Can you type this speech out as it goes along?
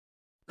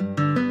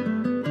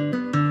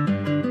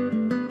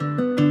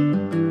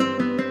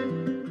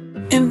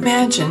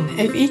Imagine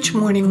if each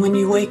morning when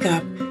you wake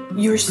up,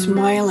 you're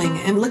smiling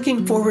and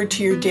looking forward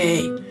to your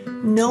day,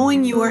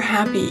 knowing you are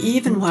happy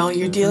even while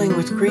you're dealing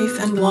with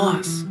grief and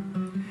loss.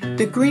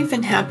 The Grief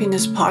and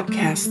Happiness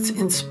podcast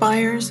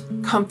inspires,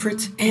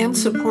 comforts, and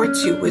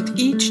supports you with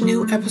each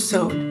new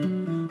episode.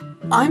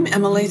 I'm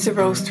Emily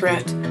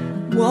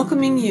Rothret,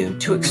 welcoming you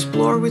to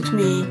explore with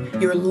me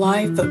your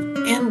life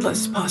of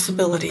endless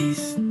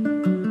possibilities.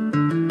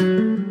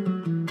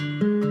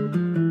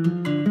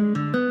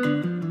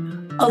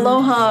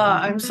 Aloha!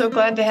 I'm so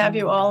glad to have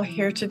you all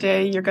here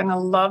today. You're going to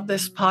love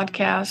this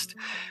podcast.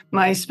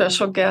 My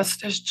special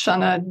guest is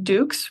Shana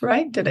Dukes,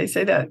 right? Did I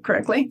say that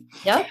correctly?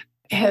 Yep.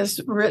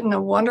 Has written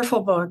a wonderful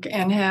book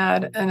and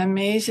had an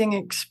amazing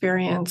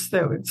experience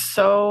that was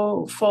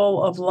so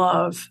full of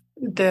love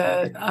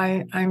that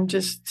I'm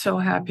just so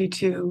happy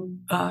to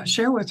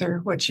share with her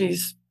what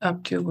she's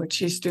up to, what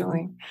she's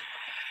doing.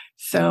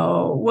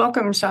 So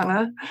welcome,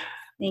 Shana.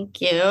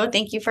 Thank you.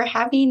 Thank you for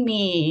having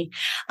me.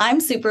 I'm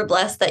super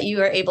blessed that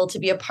you are able to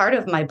be a part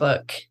of my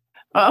book.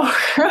 Oh,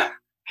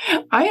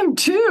 I am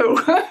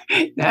too.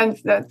 And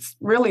that's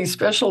really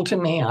special to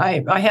me.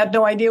 I had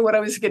no idea what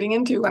I was getting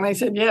into when I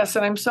said yes,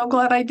 and I'm so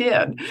glad I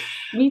did.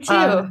 Me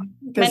too.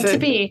 Meant to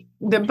be.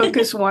 The book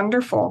is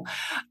wonderful.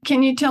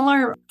 Can you tell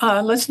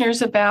our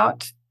listeners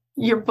about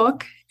your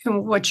book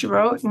and what you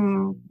wrote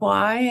and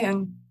why?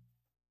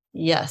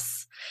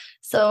 Yes.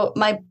 So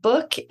my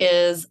book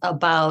is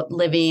about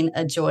living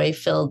a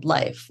joy-filled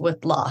life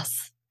with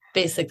loss,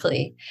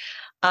 basically.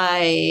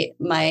 My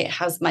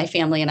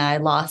family and I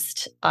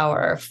lost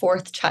our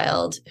fourth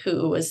child,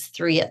 who was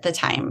 3 at the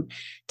time,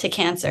 to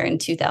cancer in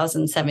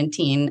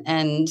 2017.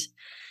 And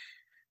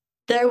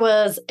there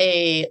was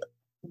a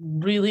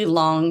really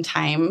long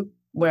time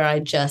where I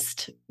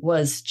just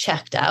was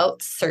checked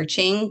out,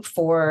 searching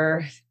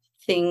for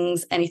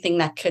things, anything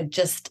that could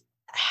just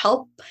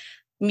help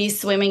me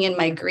swimming in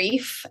my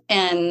grief.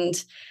 And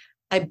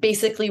I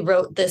basically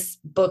wrote this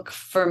book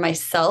for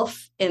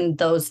myself in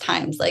those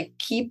times, like,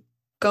 keep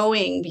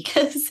going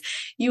because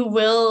you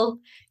will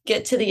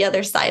get to the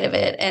other side of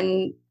it.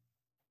 And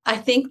I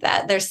think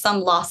that there's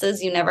some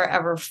losses you never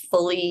ever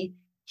fully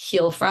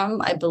heal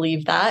from. I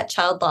believe that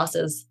child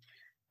losses,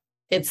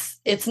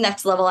 it's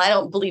next level. I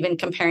don't believe in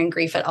comparing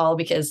grief at all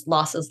because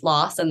loss is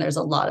loss and there's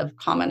a lot of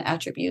common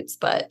attributes,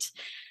 but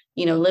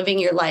living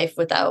your life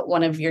without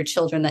one of your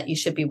children that you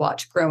should be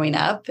watched growing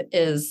up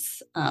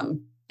is,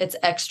 it's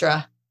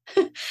extra.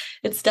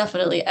 It's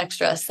definitely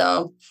extra.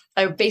 So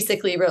I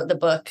basically wrote the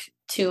book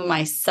to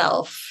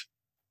myself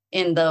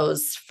in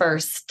those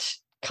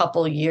first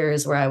couple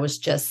years where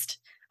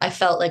I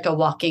felt like a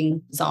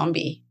walking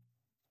zombie.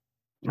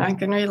 I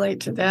can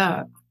relate to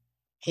that.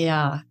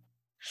 Yeah.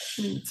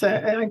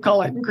 I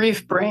call it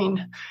grief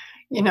brain.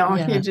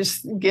 You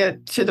just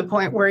get to the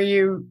point where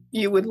you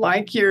would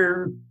like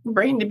your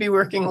brain to be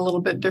working a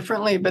little bit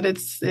differently, but it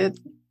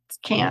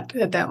can't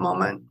at that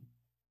moment.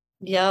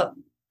 Yep.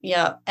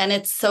 Yeah. And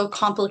it's so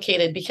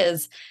complicated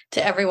because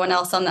to everyone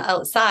else on the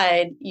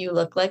outside, you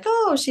look like,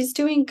 oh, she's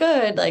doing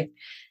good. Like,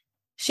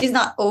 she's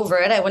not over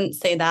it. I wouldn't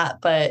say that.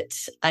 But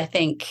I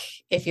think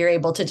if you're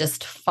able to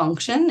just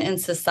function in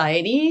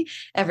society,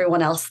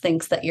 everyone else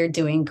thinks that you're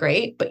doing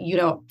great, but you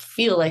don't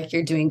feel like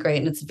you're doing great.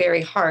 And it's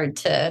very hard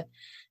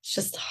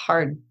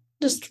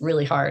just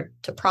really hard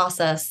to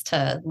process,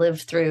 to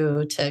live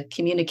through, to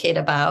communicate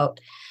about.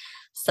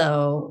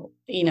 So,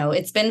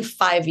 it's been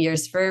 5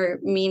 years for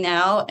me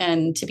now.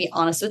 And to be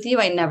honest with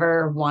you, I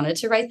never wanted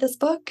to write this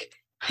book.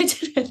 I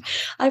didn't.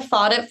 I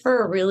fought it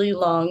for a really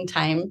long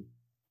time.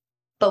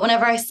 But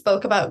whenever I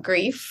spoke about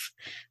grief,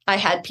 I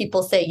had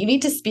people say, you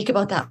need to speak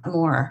about that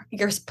more.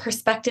 Your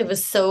perspective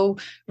is so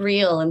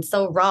real and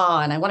so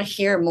raw. And I want to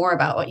hear more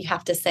about what you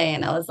have to say.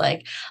 And I was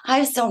like, I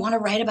just don't want to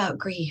write about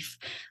grief.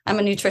 I'm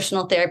a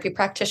nutritional therapy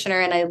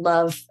practitioner and I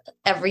love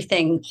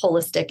everything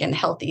holistic and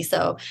healthy.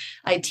 So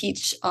I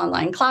teach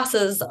online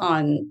classes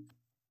on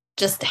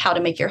just how to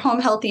make your home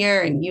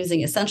healthier and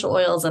using essential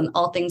oils and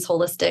all things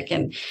holistic.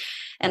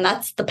 And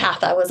that's the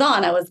path I was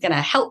on. I was going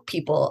to help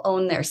people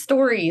own their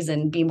stories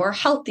and be more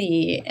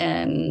healthy.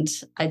 And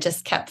I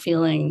just kept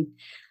feeling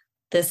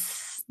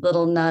this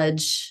little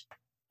nudge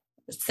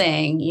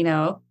saying,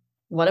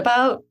 what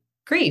about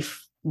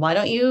grief? Why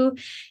don't you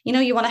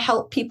want to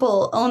help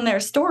people own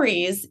their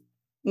stories?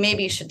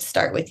 Maybe you should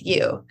start with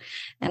you.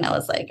 And I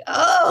was like,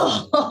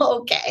 oh,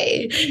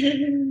 okay.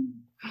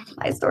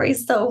 My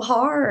story's so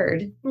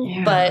hard.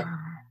 Yeah. But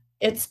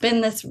it's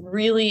been this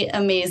really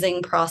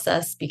amazing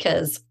process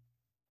because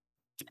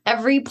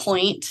every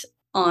point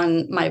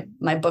on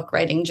my book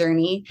writing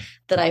journey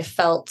that I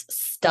felt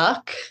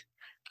stuck,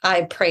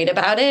 I prayed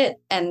about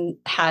it and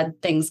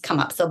had things come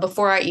up. So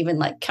before I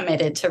even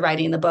committed to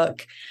writing the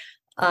book,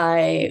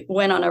 I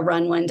went on a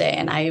run one day,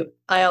 and I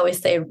always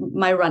say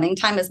my running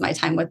time is my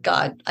time with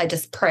God. I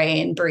just pray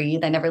and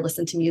breathe. I never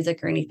listen to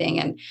music or anything.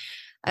 And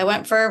I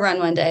went for a run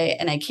one day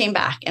and I came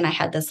back and I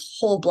had this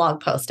whole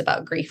blog post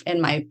about grief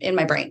in my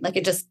brain. Like,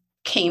 it just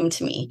came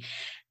to me.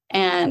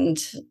 And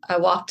I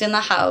walked in the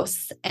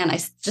house and I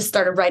just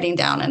started writing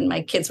down, and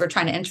my kids were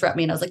trying to interrupt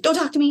me. And I was like, don't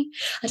talk to me.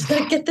 I just got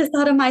to get this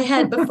out of my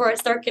head before I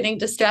start getting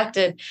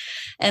distracted.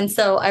 And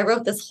so I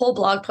wrote this whole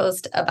blog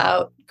post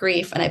about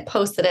grief and I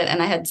posted it,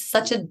 and I had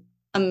such an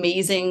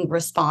amazing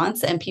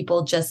response and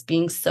people just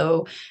being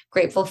so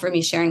grateful for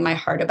me sharing my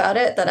heart about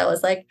it that I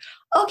was like,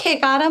 okay,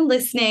 God, I'm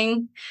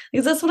listening.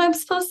 Is this what I'm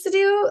supposed to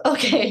do?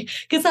 Okay.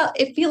 Because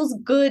it feels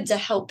good to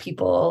help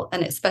people.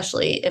 And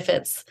especially if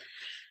it's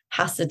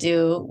has to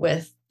do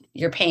with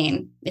your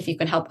pain, if you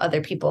can help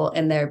other people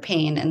in their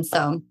pain. And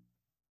so,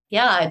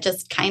 yeah, it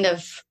just kind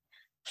of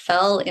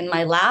fell in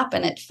my lap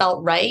and it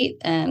felt right.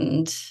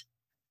 And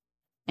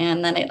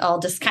then it all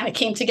just kind of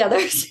came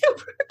together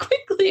super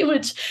quickly,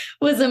 which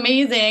was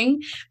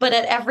amazing. But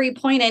at every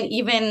point, and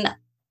even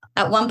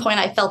at one point,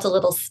 I felt a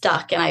little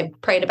stuck and I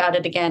prayed about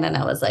it again. And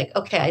I was like,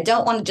 okay, I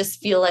don't want to just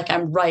feel like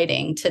I'm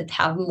writing to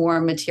have more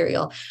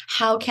material.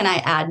 How can I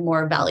add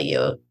more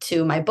value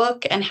to my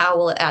book? And how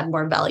will it add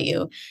more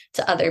value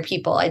to other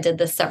people? I did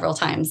this several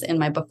times in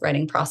my book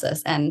writing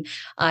process. And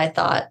I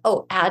thought,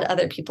 oh, add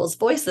other people's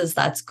voices.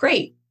 That's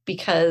great.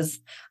 Because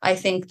I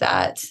think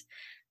that,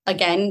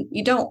 again,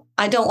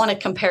 I don't want to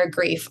compare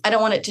grief. I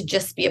don't want it to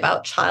just be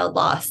about child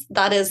loss.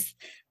 That is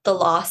the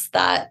loss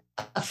that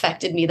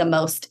affected me the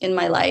most in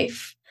my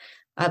life.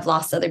 I've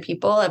lost other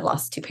people. I've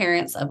lost 2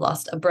 parents. I've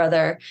lost a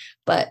brother,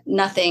 but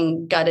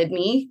nothing gutted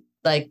me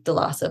like the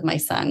loss of my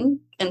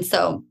son. And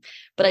so,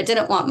 but I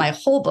didn't want my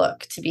whole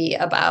book to be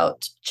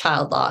about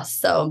child loss.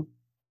 So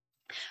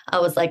I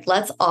was like,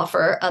 let's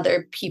offer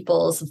other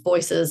people's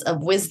voices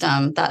of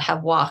wisdom that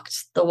have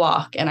walked the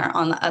walk and are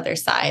on the other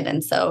side.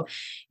 And so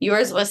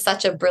yours was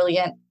such a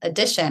brilliant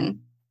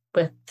addition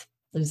with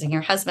losing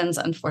your husband's,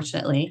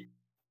 unfortunately.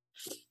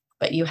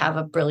 But you have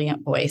a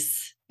brilliant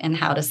voice in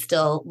how to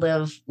still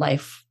live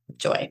life with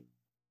joy.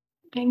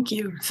 Thank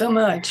you so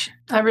much.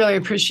 I really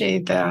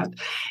appreciate that.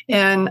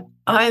 And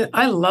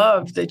I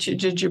love that you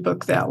did your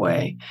book that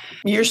way.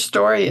 Your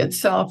story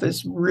itself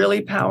is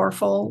really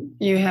powerful.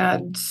 You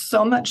had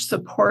so much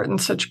support and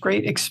such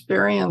great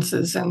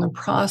experiences in the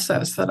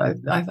process that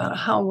I thought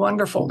how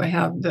wonderful to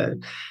have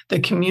the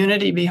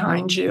community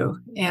behind you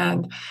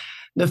and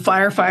the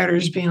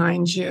firefighters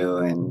behind you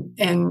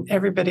and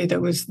everybody that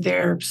was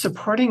there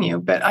supporting you.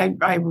 But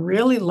I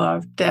really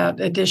loved that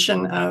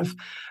addition of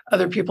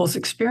other people's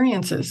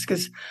experiences,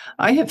 because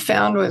I have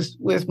found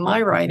with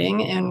my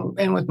writing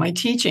and with my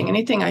teaching,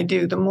 anything I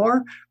do, the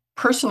more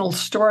personal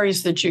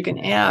stories that you can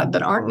add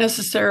that aren't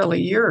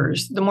necessarily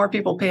yours, the more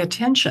people pay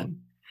attention,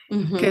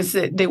 because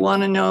they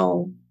want to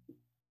know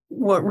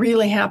what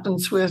really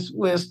happens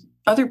with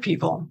other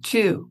people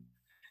too.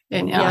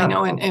 And yeah. I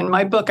know in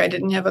my book, I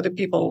didn't have other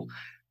people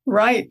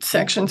write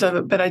sections of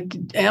it, but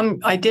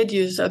I did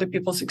use other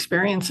people's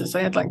experiences.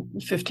 I had like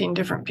 15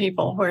 different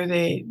people where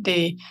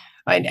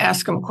I'd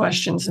ask them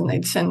questions and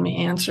they'd send me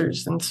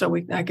answers. And so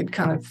I could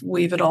kind of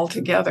weave it all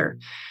together.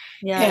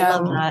 Yeah, and I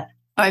love that.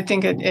 I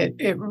think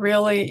it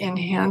really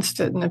enhanced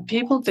it. And the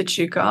people that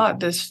you got,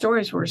 the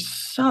stories were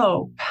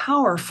so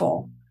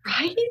powerful.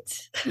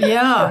 Right?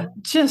 Yeah,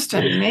 just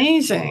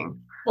amazing.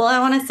 Well, I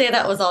want to say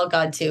that was all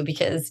God too,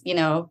 because,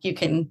 because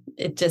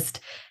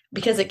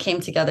it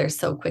came together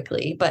so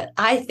quickly. But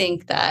I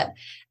think that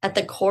at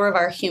the core of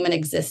our human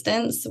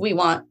existence, we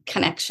want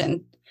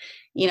connection,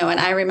 and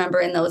I remember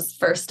in those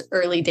first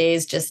early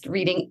days, just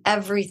reading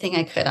everything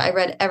I could. I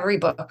read every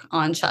book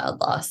on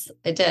child loss.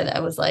 I did. I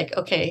was like,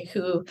 okay,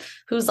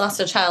 who's lost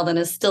a child and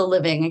is still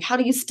living? Like, how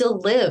do you still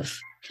live,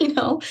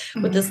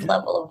 with this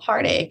level of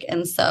heartache?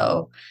 And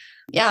so,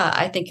 yeah,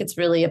 I think it's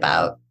really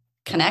about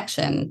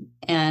connection.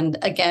 And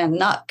again,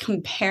 not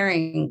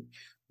comparing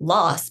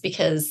loss,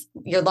 because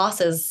your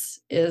loss is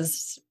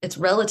it's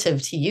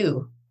relative to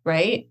you,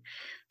 right?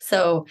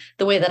 So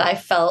the way that I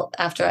felt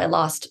after I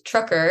lost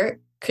Trucker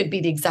could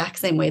be the exact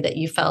same way that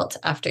you felt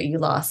after you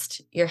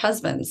lost your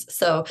husband's.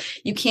 So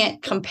you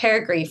can't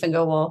compare grief and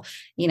go, well,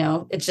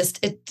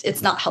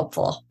 it's not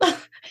helpful.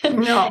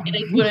 No. It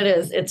is what it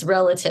is. It's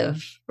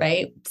relative,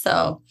 right?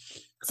 So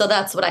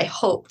that's what I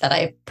hope that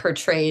I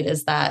portrayed,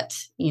 is that,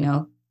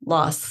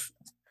 loss,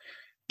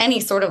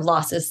 any sort of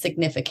loss is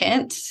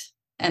significant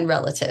and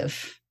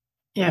relative.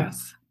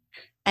 Yes.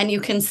 And you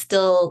can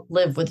still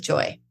live with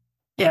joy.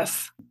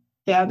 Yes.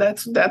 Yeah,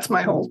 that's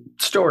my whole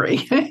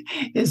story,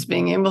 is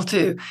being able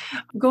to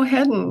go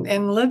ahead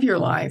and live your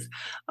life.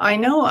 I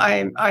know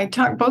I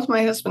talked, both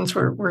my husbands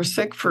were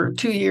sick for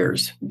 2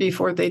 years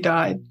before they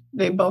died.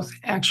 They both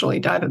actually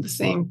died of the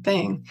same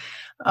thing.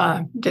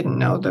 Didn't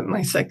know that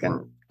my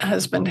second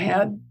husband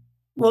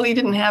he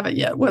didn't have it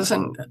yet.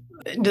 Wasn't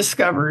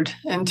discovered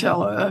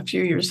until a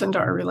few years into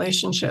our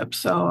relationship.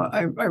 So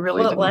I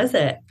really What was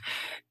it?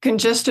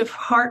 Congestive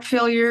heart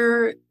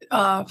failure,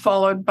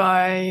 followed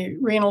by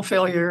renal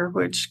failure,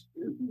 which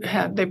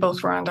they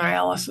both were on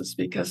dialysis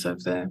because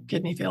of the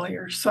kidney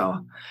failure.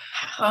 So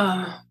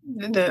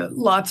the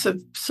lots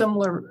of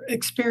similar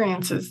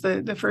experiences.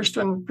 The first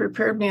one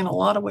prepared me in a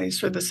lot of ways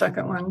for the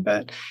second one,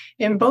 but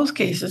in both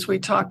cases, we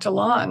talked a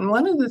lot. And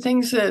one of the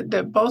things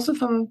that both of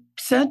them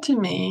said to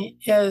me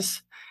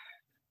is,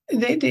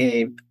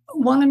 they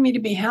wanted me to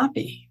be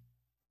happy.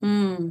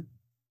 Mm.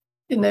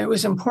 And it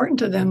was important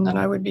to them that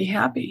I would be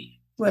happy,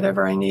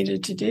 whatever I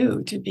needed to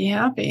do to be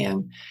happy.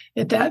 And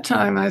at that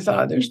time, I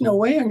thought, there's no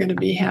way I'm going to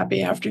be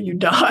happy after you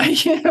die.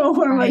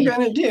 What am I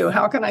going to do?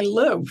 How can I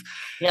live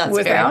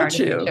without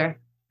you?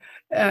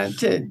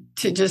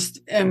 To just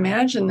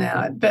imagine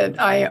that. But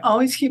I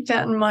always keep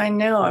that in mind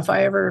now if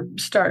I ever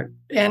start,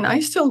 and I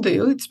still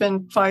do. It's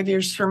been 5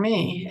 years for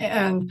me.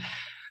 And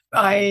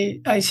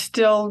I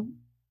still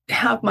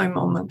have my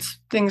moments.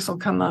 Things will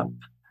come up.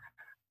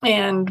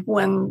 And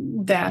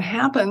when that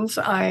happens,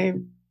 I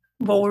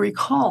will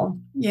recall,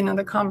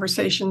 the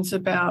conversations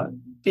about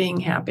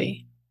being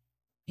happy.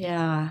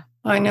 Yeah.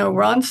 I know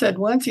Ron said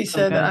once, he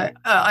said,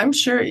 I'm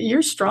sure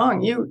you're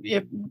strong.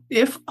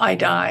 If I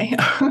die,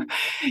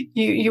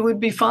 you would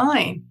be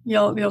fine.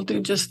 You'll do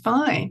just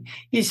fine.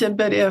 He said,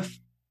 but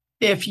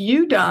if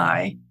you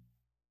die,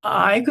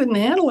 I couldn't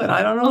handle it.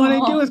 I don't know what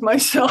I'd do with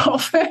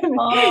myself. So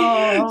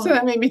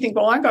that made me think,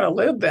 well, I got to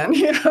live then,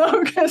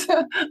 because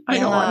I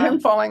don't want him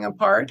falling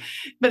apart.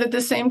 But at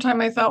the same time,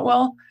 I thought,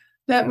 well,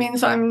 that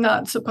means I'm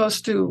not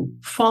supposed to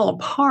fall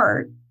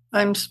apart.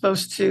 I'm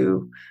supposed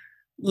to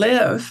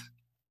live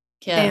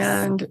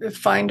and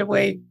find a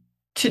way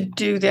to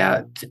do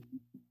that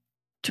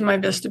to my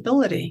best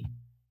ability.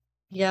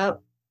 Yep.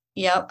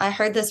 I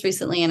heard this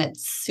recently and it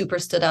super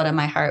stood out in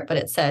my heart, but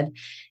it said,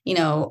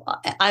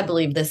 I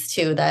believe this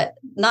too, that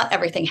not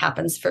everything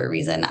happens for a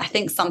reason. I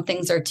think some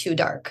things are too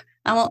dark.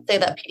 I won't say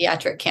that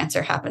pediatric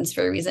cancer happens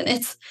for a reason.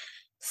 It's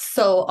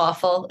so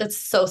awful. It's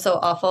so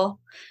awful.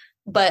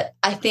 But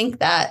I think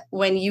that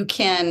when you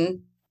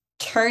can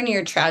turn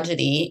your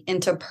tragedy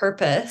into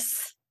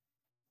purpose,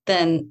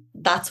 then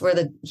that's where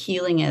the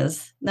healing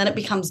is. Then it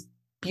becomes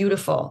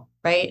beautiful,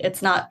 right?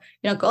 It's not,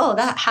 oh,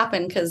 that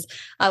happened because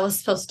I was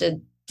supposed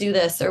to do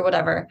this or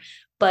whatever,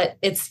 but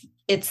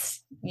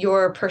it's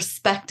your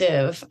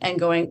perspective and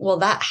going, well,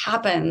 that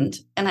happened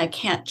and I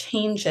can't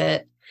change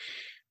it.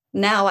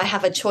 Now I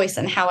have a choice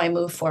in how I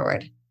move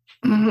forward.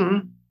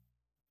 Mm-hmm.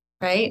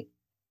 Right?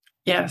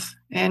 Yes.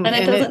 And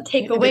it doesn't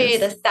take away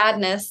the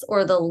sadness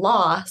or the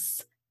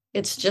loss.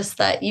 It's just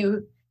that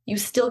you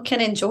still can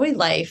enjoy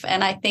life.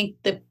 And I think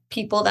the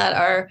people that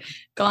are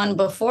gone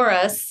before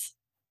us,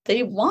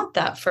 they want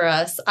that for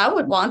us. I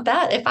would want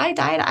that. If I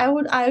died,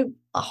 I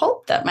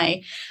hope that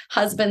my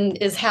husband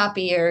is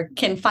happy or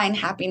can find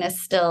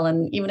happiness still.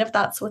 And even if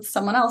that's with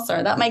someone else,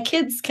 or that my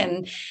kids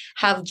can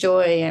have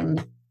joy.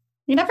 And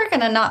you're never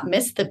going to not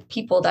miss the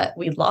people that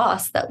we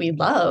lost, that we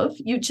love.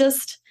 You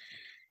just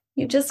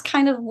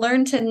kind of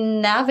learn to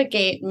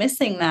navigate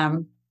missing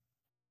them.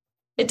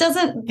 It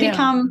doesn't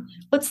become,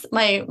 what's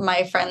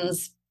my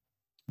friend's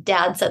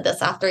dad said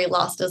this after he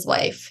lost his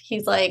wife.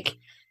 He's like,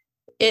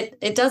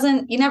 it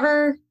doesn't, you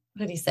never, what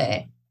did he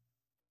say?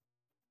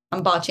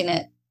 I'm botching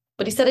it.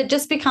 But he said it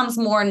just becomes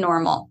more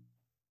normal.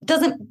 It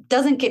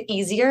doesn't get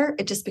easier.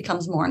 It just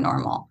becomes more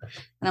normal.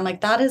 And I'm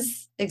like, that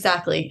is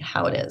exactly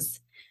how it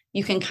is.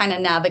 You can kind of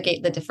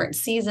navigate the different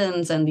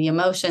seasons and the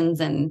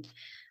emotions, and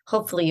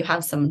hopefully you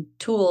have some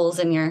tools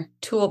in your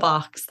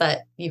toolbox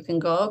that you can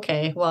go,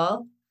 okay,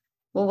 well,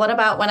 what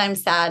about when I'm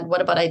sad?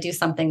 What about I do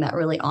something that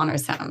really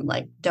honors him,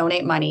 like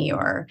donate money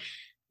or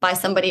buy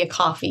somebody a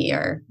coffee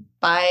or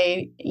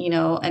buy,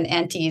 an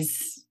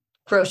auntie's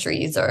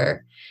groceries.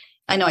 Or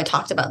I know I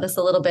talked about this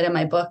a little bit in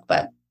my book,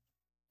 but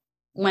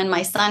when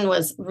my son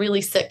was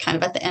really sick, kind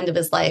of at the end of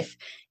his life,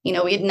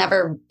 we had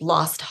never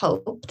lost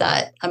hope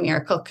that a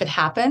miracle could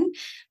happen.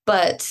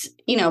 But,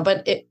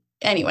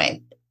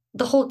 anyway,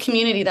 the whole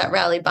community that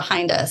rallied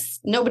behind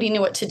us, nobody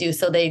knew what to do.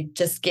 So they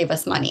just gave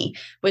us money,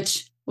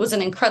 which was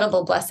an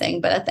incredible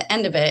blessing. But at the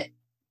end of it,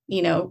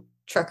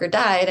 Trucker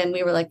died and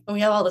we were like,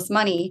 we have all this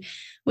money.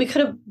 We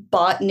could have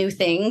bought new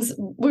things.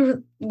 We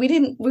were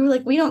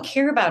like, we don't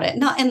care about it.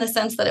 Not in the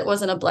sense that it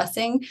wasn't a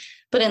blessing,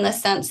 but in the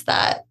sense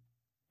that,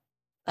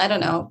 I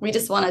don't know, we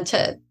wanted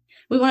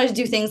to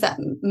do things that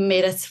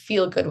made us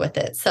feel good with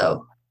it.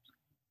 So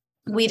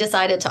we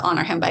decided to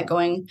honor him by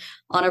going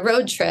on a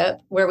road trip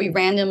where we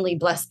randomly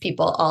blessed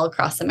people all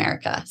across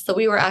America. So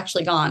we were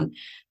actually gone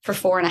for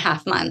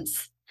 4.5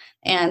 months.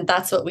 And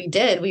that's what we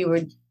did. We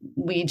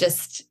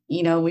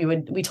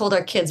told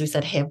our kids, we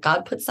said, hey, if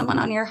God puts someone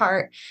on your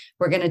heart,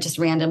 we're going to just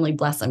randomly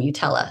bless them. You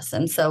tell us.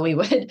 And so we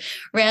would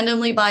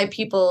randomly buy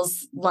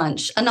people's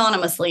lunch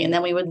anonymously. And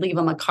then we would leave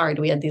them a card.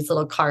 We had these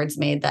little cards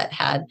made that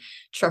had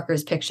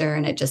Trucker's picture.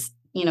 And it just,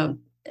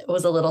 it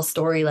was a little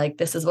story like,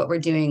 this is what we're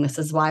doing. This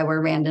is why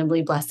we're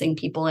randomly blessing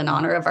people in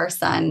honor of our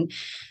son,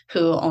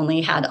 who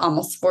only had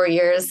almost 4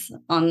 years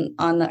on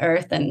the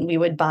earth. And we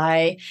would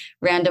buy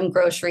random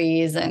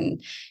groceries.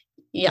 And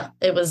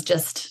it was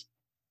just,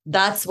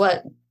 that's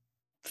what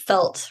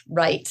felt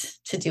right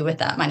to do with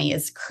that money,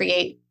 is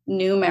create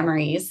new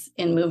memories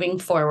in moving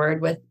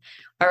forward with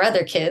our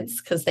other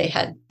kids, because they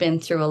had been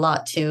through a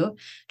lot too.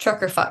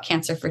 Trucker fought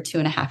cancer for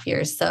 2.5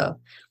 years. So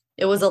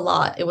it was a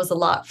lot. It was a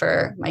lot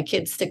for my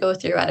kids to go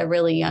through at a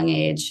really young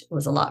age. It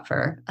was a lot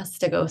for us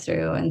to go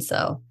through. And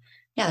so,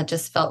 it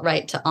just felt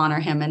right to honor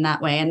him in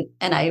that way.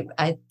 And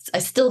I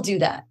still do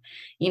that.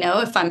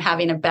 If I'm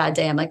having a bad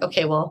day, I'm like,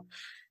 okay, well,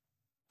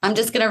 I'm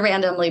just going to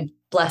randomly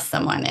bless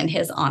someone in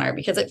his honor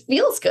because it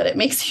feels good. It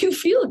makes you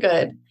feel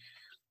good.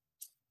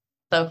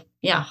 So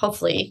yeah,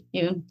 hopefully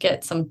you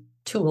get some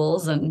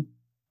tools. And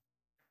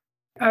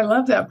I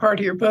love that part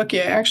of your book. You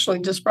actually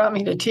just brought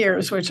me to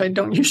tears, which I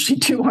don't usually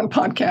do on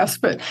podcasts,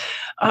 but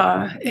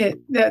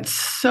that's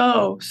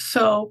so,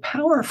 so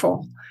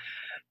powerful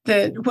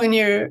that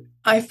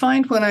I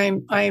find when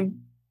I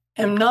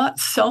am not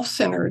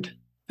self-centered,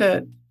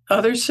 but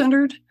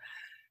other-centered,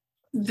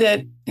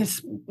 that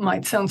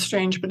might sound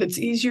strange, but it's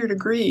easier to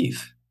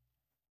grieve.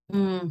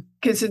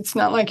 Because it's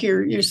not like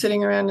you're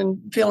sitting around and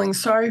feeling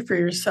sorry for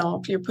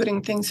yourself. You're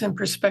putting things in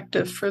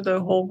perspective for the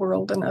whole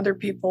world and other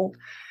people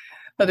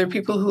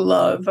who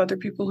love, other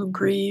people who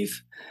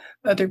grieve,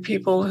 other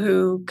people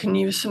who can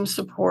use some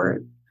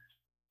support.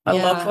 I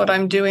love what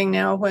I'm doing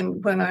now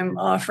when I'm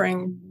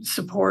offering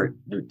support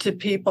to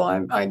people.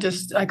 I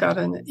got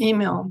an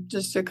email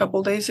just a couple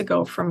of days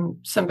ago from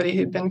somebody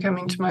who'd been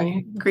coming to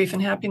my Grief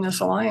and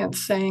Happiness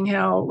Alliance saying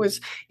how it was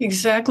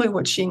exactly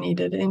what she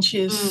needed. And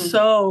she is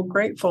so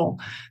grateful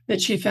that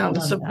she found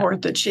the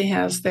support that she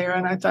has there.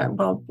 And I thought,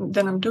 well,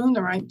 then I'm doing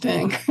the right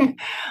thing.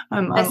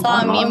 I'm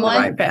on the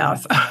right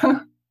path.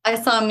 I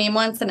saw a meme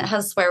once and it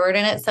has a swear word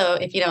in it. So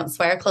if you don't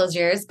swear, close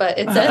your ears. But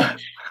it said,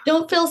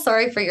 don't feel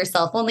sorry for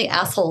yourself. Only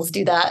assholes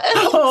do that.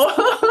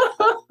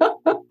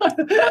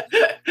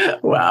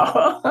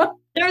 Wow.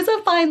 There's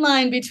a fine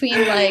line between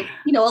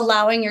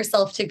allowing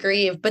yourself to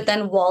grieve, but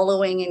then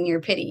wallowing in your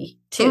pity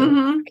too.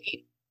 Mm-hmm.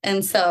 Right?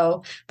 And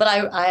so, but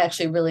I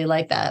actually really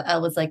like that. I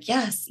was like,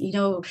 yes,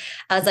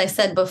 as I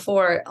said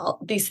before,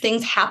 these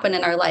things happen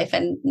in our life,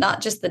 and not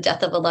just the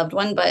death of a loved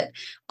one, but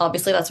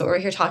obviously that's what we're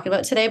here talking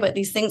about today. But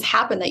these things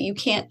happen that you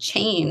can't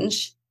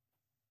change.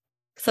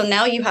 So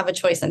now you have a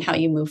choice in how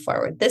you move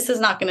forward. This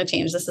is not going to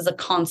change. This is a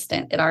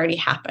constant. It already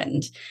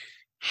happened.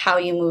 How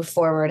you move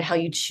forward, how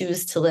you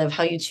choose to live,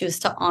 how you choose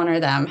to honor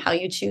them, how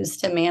you choose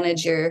to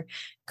manage your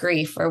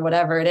grief or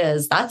whatever it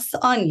is, that's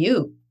on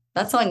you.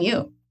 That's on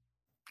you.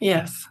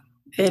 Yes,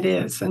 it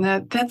is.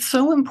 And that's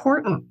so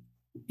important.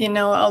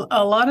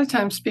 A lot of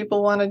times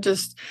people want to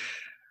just,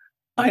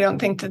 I don't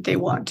think that they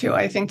want to.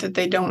 I think that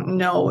they don't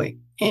know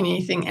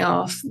anything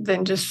else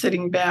than just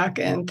sitting back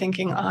and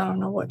thinking, I don't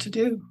know what to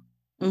do.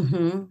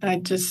 Mm-hmm. I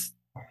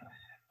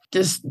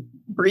just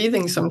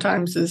breathing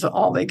sometimes is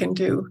all they can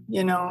do.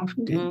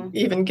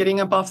 Even getting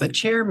up off the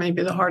chair may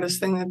be the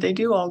hardest thing that they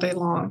do all day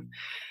long,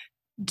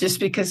 just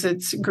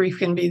because grief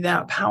can be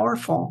that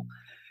powerful.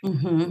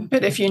 Mm-hmm.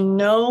 But if you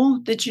know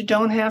that you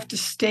don't have to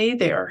stay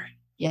there,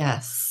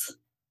 yes,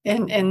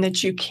 and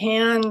that you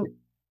can,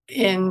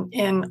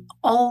 in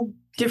all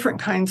different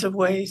kinds of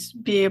ways,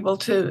 be able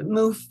to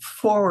move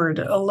forward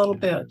a little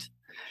bit,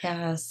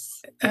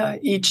 yes,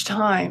 each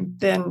time,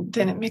 then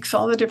it makes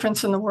all the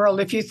difference in the world.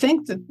 If you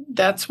think that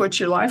that's what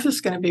your life is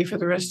going to be for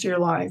the rest of your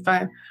life,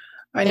 I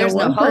know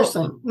one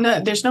person. No,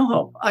 there's no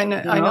hope. I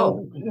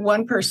know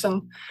one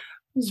person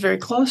was very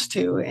close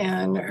to,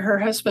 and her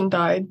husband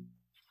died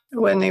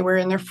when they were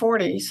in their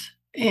 40s,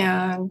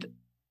 and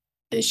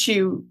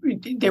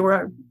they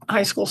were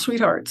high school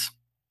sweethearts,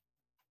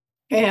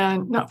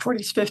 and not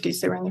 40s,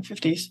 50s, they were in their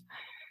 50s,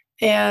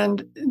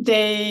 and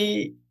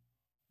they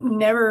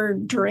never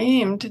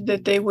dreamed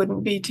that they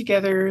wouldn't be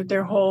together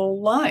their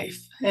whole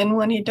life. And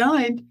when he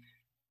died,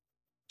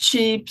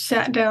 she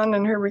sat down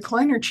in her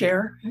recliner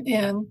chair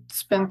and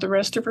spent the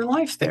rest of her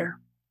life there.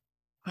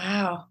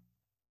 Wow.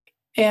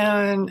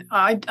 And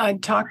I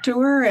talked to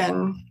her,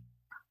 and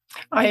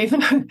I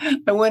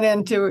went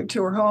into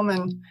her home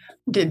and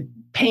did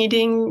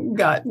painting,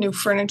 got new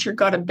furniture,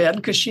 got a bed,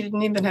 because she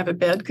didn't even have a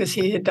bed because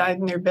he had died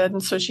in their bed.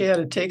 And so she had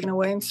it taken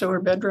away. And so her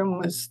bedroom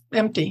was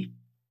empty.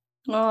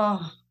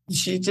 Oh,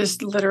 she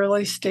just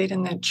literally stayed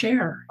in that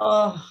chair.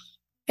 Oh,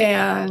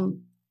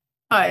 and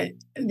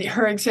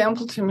her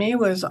example to me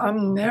was,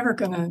 I'm never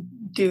going to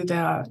do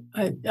that.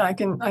 I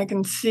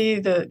can see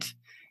that,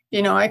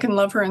 I can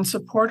love her and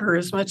support her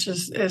as much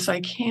as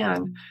I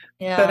can.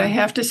 yeah. But I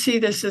have to see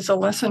this as a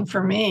lesson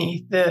for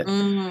me that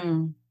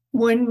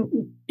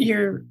when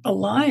you're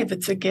alive,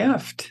 it's a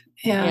gift,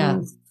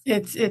 and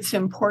it's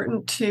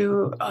important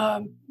to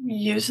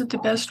use it the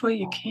best way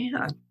you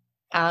can.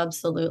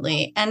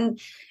 Absolutely. And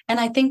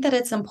I think that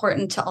it's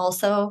important to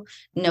also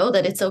know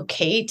that it's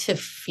okay to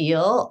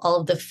feel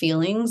all of the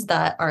feelings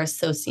that are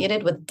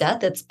associated with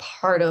death. It's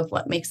part of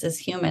what makes us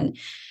human.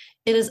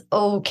 It is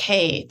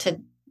okay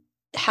to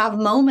have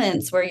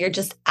moments where you're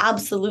just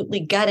absolutely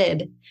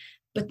gutted.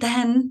 But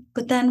then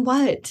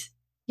what?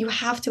 You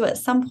have to, at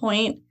some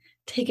point,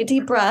 take a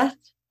deep breath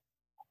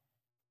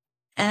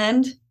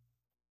and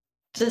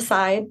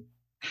decide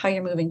how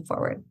you're moving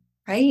forward,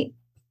 right?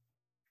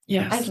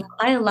 Yes.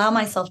 I allow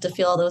myself to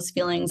feel all those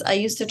feelings. I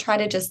used to try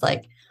to just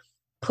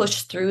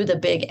push through the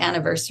big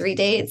anniversary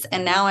dates.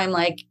 And now I'm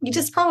like, you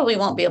just probably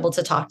won't be able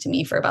to talk to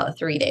me for about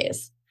 3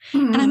 days.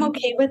 Mm-hmm. And I'm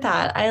okay with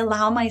that. I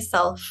allow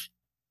myself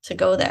to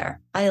go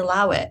there. I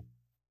allow it,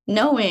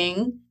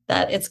 knowing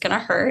that it's going to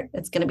hurt.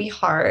 It's going to be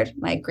hard.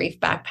 My grief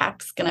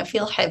backpack's going to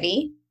feel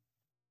heavy.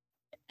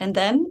 and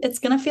then it's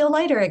going to feel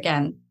lighter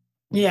again.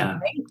 Yeah,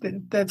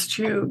 that's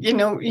true. You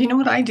know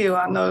what I do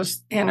on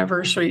those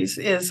anniversaries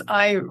is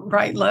I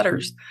write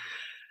letters.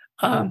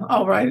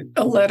 I'll write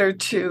a letter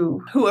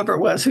to whoever it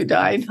was who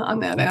died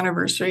on that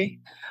anniversary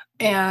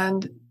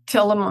and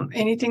tell them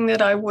anything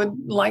that I would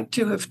like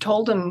to have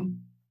told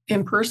them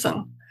in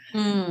person.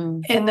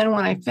 And then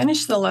when I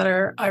finish the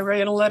letter, I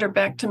write a letter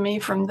back to me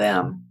from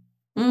them.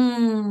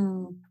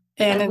 And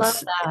I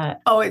love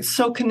that. It's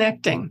so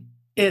connecting.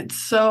 It's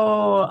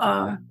so,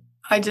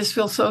 I just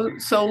feel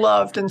so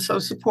loved and so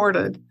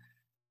supported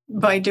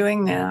by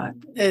doing that.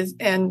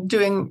 And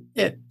doing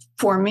it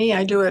for me,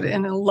 I do it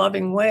in a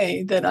loving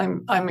way that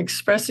I'm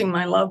expressing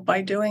my love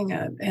by doing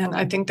it. And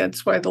I think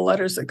that's why the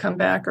letters that come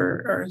back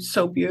are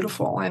so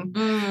beautiful.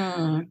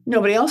 And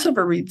nobody else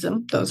ever reads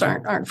them. Those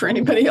aren't for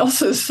anybody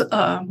else's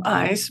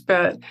eyes,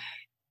 but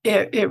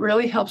it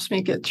really helps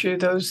me get through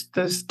those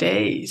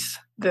days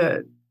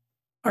that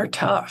are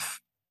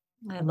tough.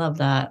 I love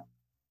that.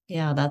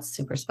 Yeah, that's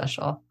super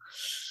special.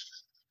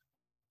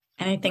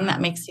 Anything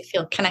that makes you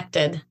feel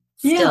connected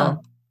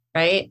still,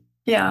 right?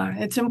 Yeah,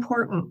 it's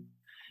important.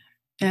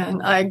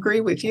 And I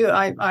agree with you.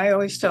 I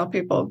always tell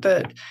people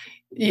that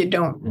you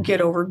don't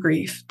get over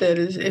grief. That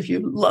is, if you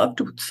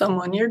loved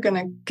someone, you're going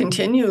to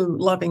continue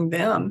loving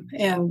them,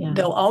 and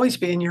they'll always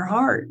be in your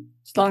heart.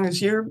 As long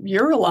as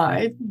you're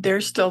alive, they're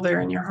still there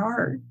in your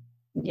heart.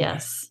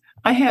 Yes.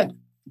 I had,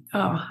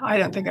 I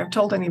don't think I've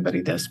told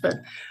anybody this, but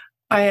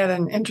I had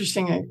an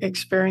interesting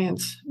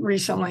experience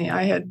recently.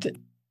 I had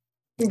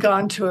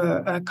gone to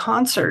a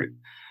concert,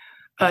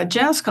 a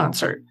jazz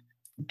concert,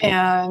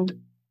 and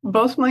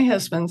both my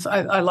husbands,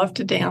 I love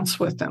to dance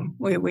with them.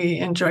 We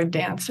enjoyed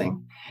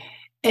dancing.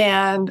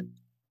 And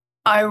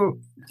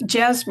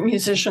jazz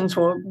musicians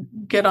will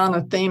get on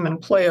a theme and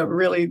play a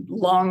really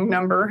long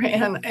number.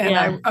 And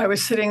I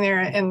was sitting there,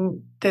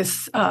 and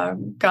this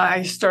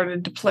guy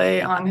started to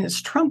play on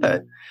his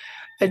trumpet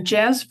a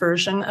jazz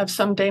version of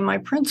Someday My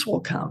Prince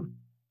Will Come.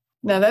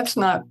 Now, that's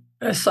not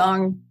a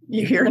song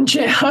you hear in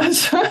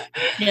jazz.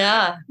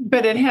 Yeah.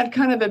 But it had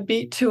kind of a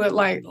beat to it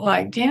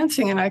like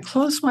dancing. And I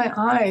closed my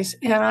eyes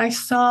and I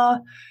saw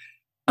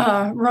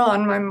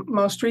Ron, my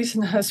most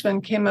recent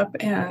husband, came up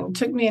and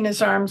took me in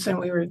his arms, and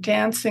we were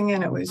dancing,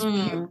 and it was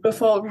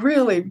beautiful,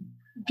 really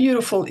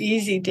beautiful,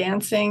 easy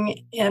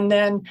dancing. And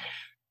then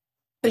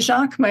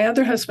Jacques, my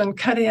other husband,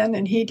 cut in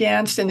and he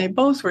danced, and they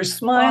both were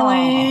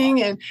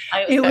smiling. And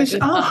it was,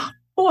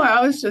 boy,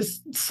 I was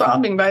just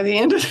sobbing by the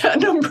end of that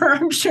number.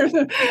 I'm sure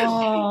that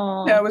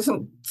I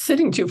wasn't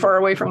sitting too far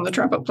away from the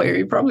trumpet player.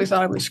 He probably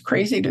thought I was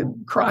crazy to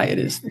cry at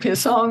his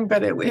song,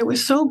 but it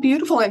was so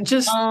beautiful. And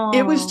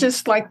it was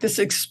just like this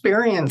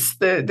experience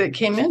that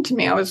came into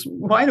me. I was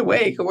wide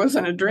awake. It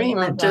wasn't a dream.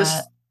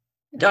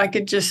 I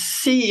could just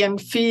see and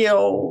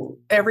feel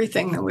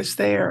everything that was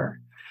there.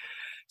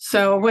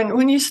 So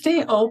when you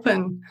stay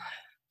open,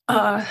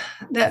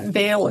 that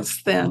veil is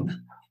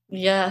thin.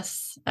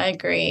 Yes, I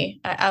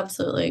agree. I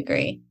absolutely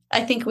agree.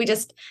 I think we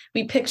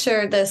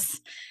picture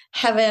this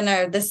heaven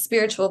or this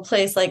spiritual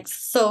place like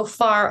so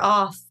far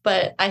off,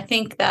 but I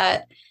think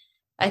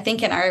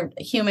in our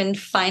human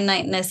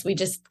finiteness, we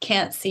just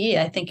can't see.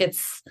 I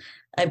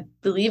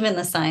believe in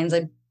the signs.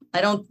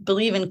 I don't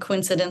believe in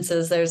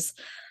coincidences. There's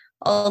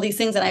all these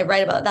things, and I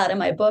write about that in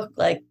my book.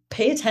 Like,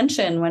 pay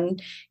attention when,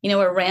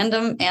 a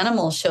random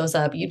animal shows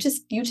up. You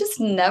just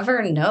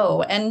never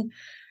know. And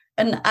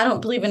I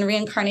don't believe in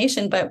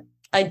reincarnation, but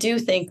I do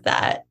think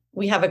that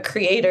we have a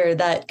creator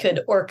that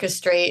could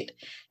orchestrate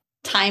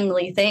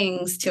timely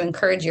things to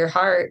encourage your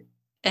heart.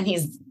 And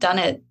he's done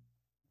it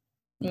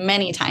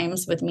many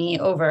times with me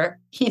over,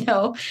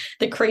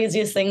 the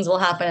craziest things will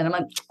happen. And I'm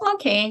like,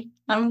 okay,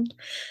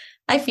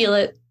 I feel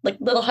it, like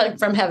little hug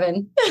from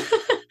heaven,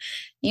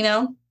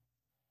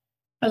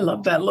 I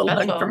love that little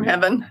hug from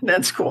heaven.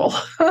 That's cool.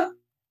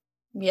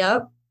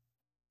 Yep.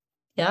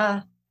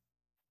 Yeah.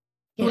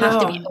 You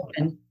have to be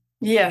open.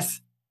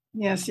 Yes.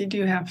 Yes, you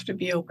do have to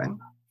be open.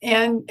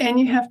 And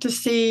you have to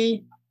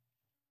see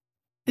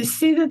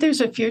that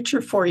there's a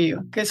future for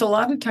you. Because a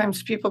lot of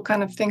times people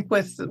kind of think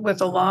with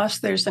a loss,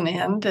 there's an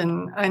end.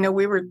 And I know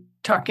we were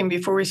talking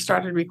before we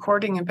started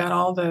recording about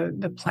all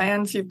the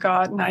plans you've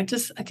got. And I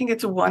think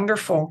it's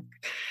wonderful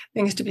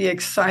things to be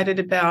excited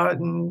about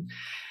and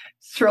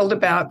thrilled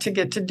about to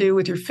get to do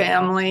with your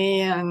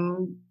family.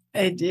 And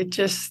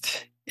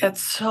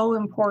it's so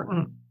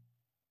important.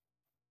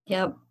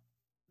 Yep.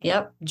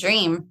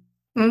 Dream.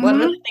 Mm-hmm. What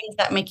are the things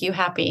that make you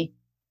happy?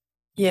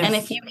 Yes. And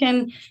if you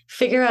can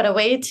figure out a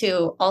way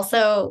to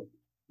also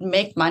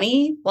make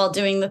money while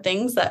doing the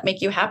things that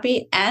make you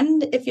happy,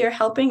 and if you're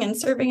helping and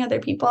serving other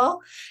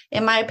people,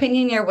 in my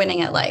opinion, you're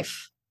winning at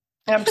life.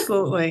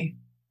 Absolutely.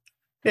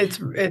 It's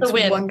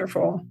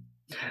wonderful.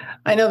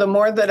 I know the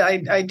more that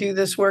I do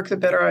this work, the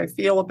better I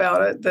feel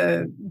about it.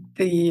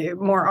 The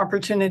more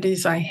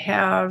opportunities I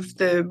have,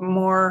 the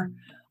more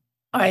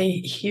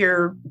I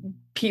hear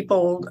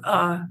people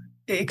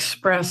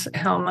express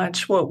how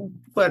much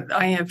what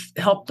I have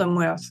helped them,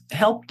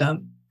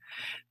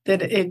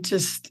 that it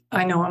just,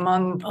 I know I'm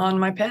on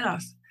my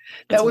path.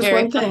 That was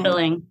one thing.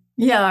 Fulfilling.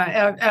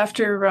 Yeah,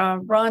 after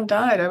Ron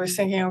died, I was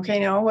thinking, okay,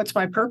 now what's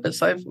my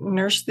purpose? I've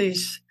nursed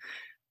these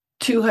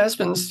two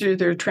husbands through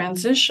their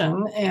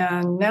transition,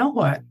 and now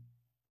what?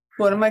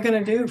 What am I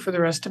going to do for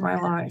the rest of my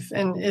life?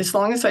 And as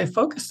long as I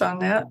focused on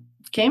that,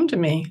 it came to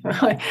me.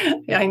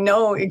 I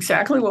know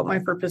exactly what my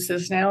purpose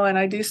is now, and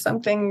I do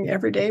something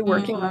every day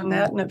working on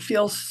that, and it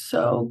feels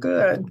so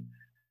good.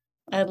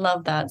 I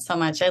love that so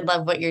much. I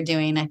love what you're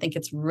doing. I think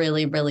it's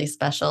really, really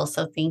special.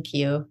 So thank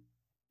you.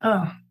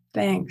 Oh,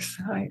 thanks.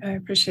 I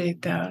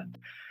appreciate that.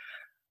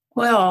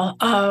 Well,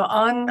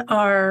 on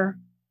our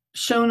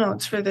show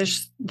notes for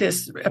this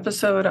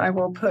episode, I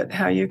will put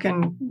how you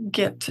can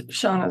get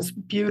Shauna's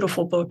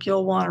beautiful book.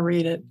 You'll want to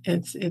read it.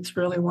 It's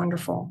really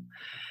wonderful,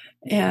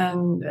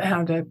 and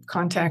how to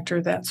contact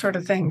her, that sort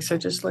of thing. So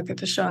just look at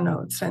the show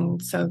notes,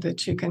 and so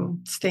that you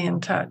can stay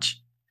in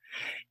touch.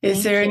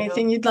 Is there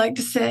anything you'd like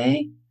to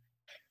say?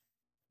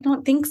 I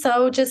don't think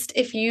so. Just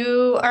if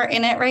you are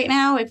in it right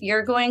now, if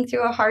you're going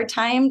through a hard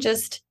time,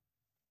 just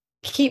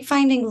keep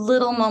finding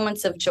little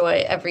moments of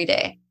joy every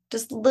day.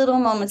 Just little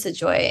moments of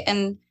joy.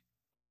 And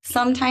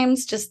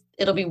sometimes just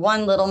it'll be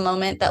one little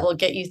moment that will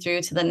get you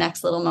through to the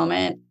next little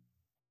moment.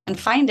 And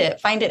find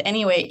it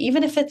anyway,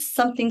 even if it's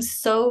something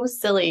so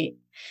silly.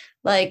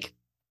 Like,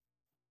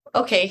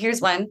 okay,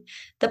 here's one.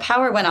 The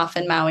power went off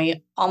in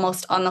Maui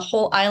almost on the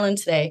whole island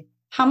today.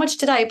 How much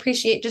did I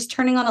appreciate just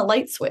turning on a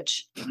light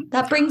switch?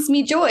 That brings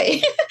me joy.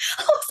 I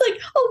was like,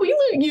 oh, we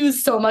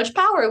use so much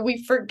power.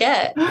 We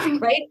forget,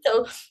 right?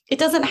 So it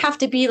doesn't have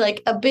to be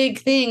like a big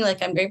thing.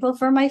 Like, I'm grateful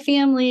for my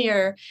family,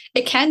 or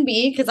it can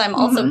be, because I'm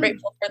also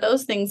grateful for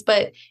those things.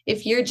 But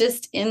if you're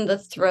just in the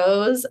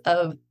throes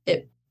of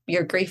it,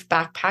 your grief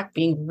backpack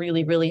being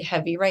really, really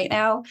heavy right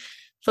now,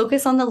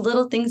 focus on the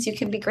little things you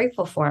can be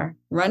grateful for.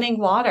 Running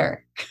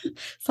water.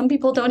 Some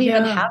people don't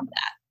even have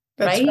that.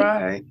 That's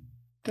right.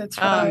 That's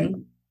right.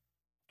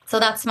 So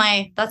that's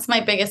my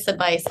biggest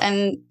advice.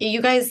 And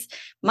you guys,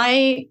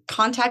 my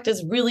contact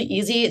is really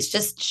easy. It's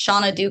just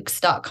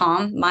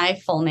shaunadukes.com, my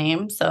full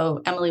name.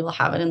 So Emily will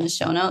have it in the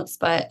show notes,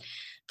 but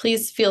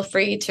please feel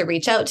free to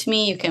reach out to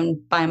me. You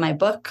can buy my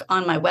book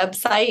on my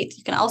website.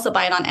 You can also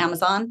buy it on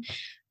Amazon,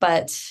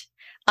 but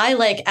I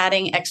like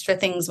adding extra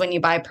things when you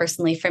buy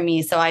personally from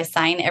me. So I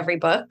sign every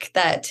book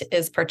that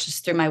is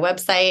purchased through my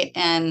website.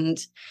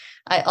 And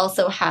I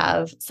also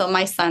have, so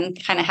my son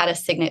kind of had a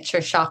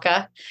signature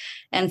shaka.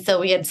 And so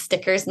we had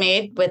stickers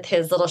made with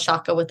his little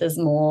shaka with his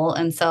mole.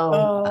 And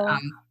so,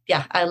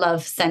 I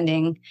love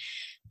sending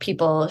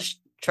people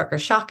trucker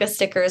shaka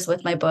stickers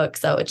with my book.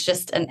 So it's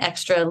just an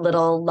extra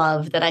little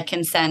love that I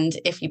can send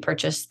if you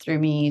purchase through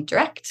me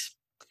direct.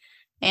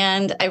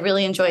 And I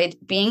really enjoyed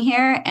being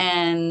here,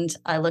 and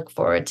I look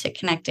forward to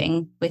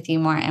connecting with you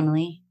more,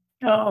 Emily.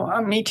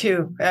 Oh, me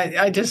too.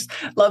 I just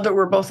love that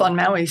we're both on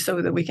Maui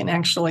so that we can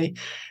actually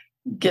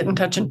get in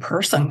touch in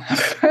person.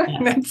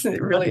 That's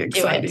really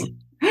exciting.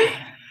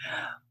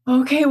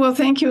 Okay, well,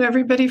 thank you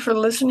everybody for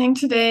listening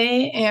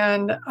today.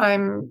 And I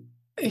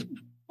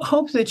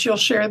hope that you'll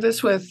share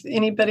this with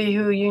anybody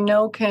who you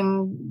know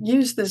can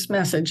use this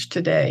message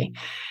today.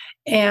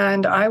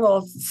 And I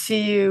will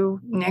see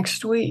you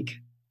next week.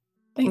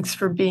 Thanks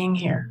for being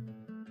here.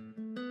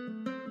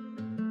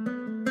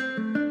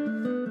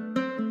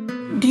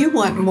 Do you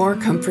want more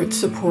comfort,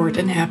 support,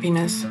 and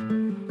happiness?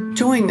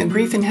 Join the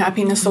Grief and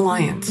Happiness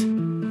Alliance.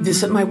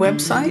 Visit my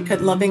website at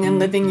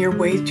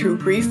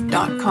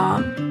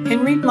lovingandlivingyourwaythroughgrief.com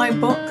and read my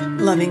book,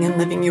 Loving and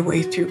Living Your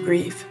Way Through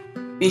Grief.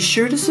 Be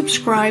sure to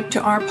subscribe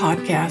to our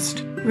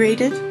podcast,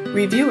 rate it,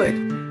 review it,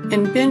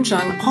 and binge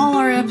on all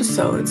our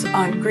episodes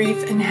on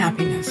grief and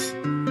happiness.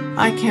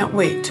 I can't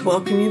wait to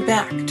welcome you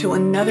back to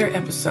another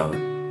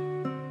episode.